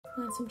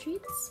Want some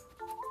treats?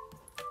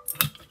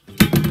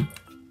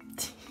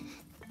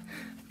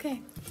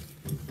 Okay.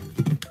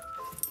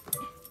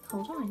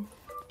 Hold on.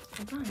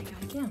 Hold on, I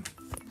gotta get him.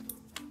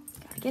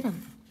 Gotta get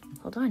him.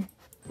 Hold on.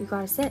 You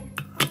gotta sit.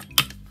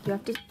 You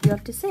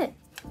have to sit.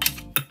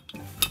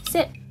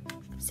 Sit.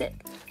 Sit.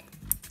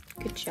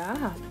 Good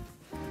job.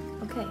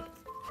 Okay.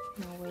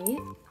 Now wait.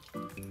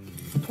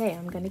 Okay,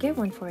 I'm gonna get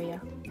one for you.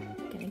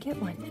 Gonna get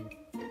one.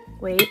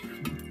 Wait.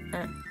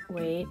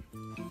 Wait.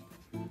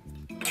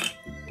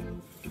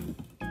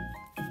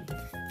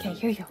 Okay,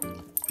 here you go.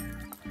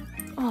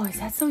 Oh, is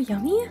that so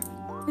yummy?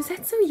 Was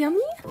that so yummy?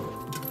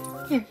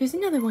 Here's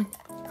another one.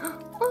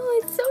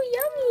 Oh, it's so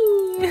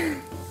yummy.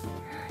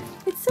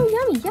 It's so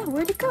yummy. Yeah,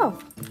 where'd it go?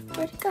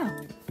 Where'd it go?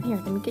 Here,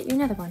 let me get you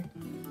another one.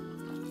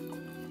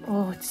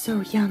 Oh, it's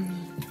so yummy.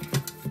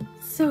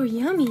 So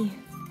yummy.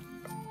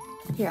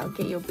 Here, I'll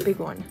get you a big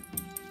one.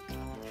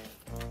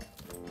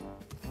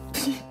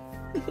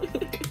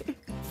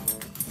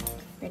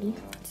 Ready?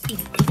 See.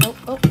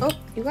 Oh,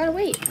 you gotta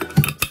wait.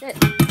 Sit.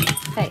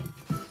 Hey,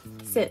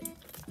 sit.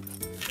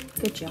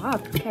 Good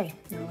job. Okay,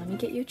 now let me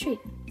get you a treat.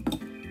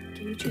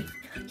 Get you a treat.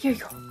 Here you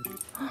go.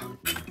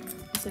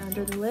 Is it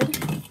under the lid?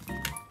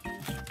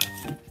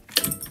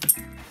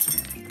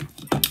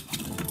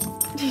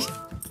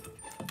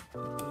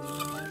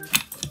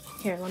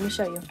 Here, let me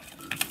show you.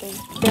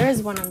 There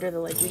is one under the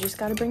lid. You just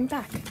gotta bring it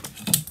back.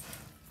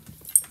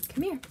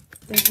 Come here.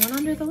 There's one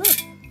under the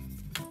lid.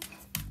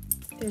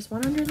 There's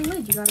one under the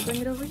lid. You gotta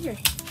bring it over here.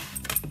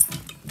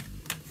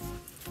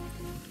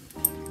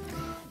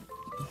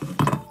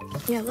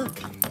 Yeah, look.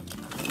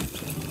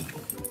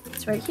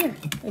 It's right here.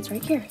 It's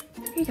right here.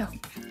 Here you go.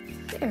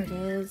 There it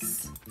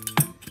is.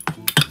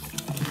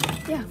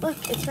 Yeah, look.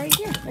 It's right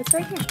here. It's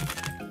right here.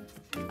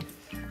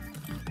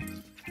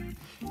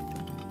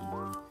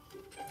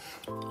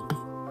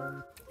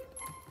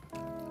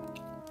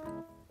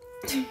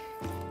 Here,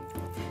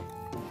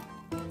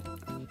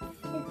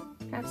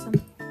 have some.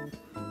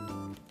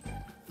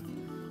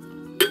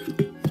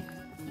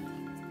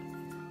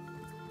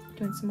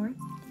 Doing some more?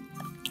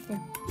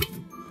 Here.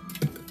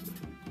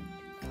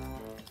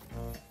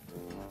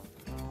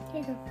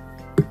 Here you go.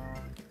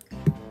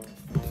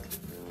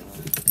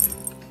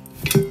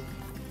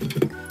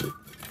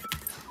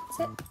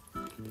 Sit.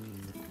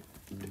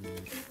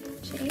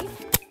 Jade?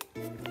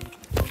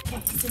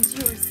 Okay, since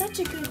you were such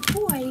a good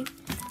boy,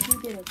 you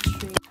get a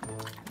treat.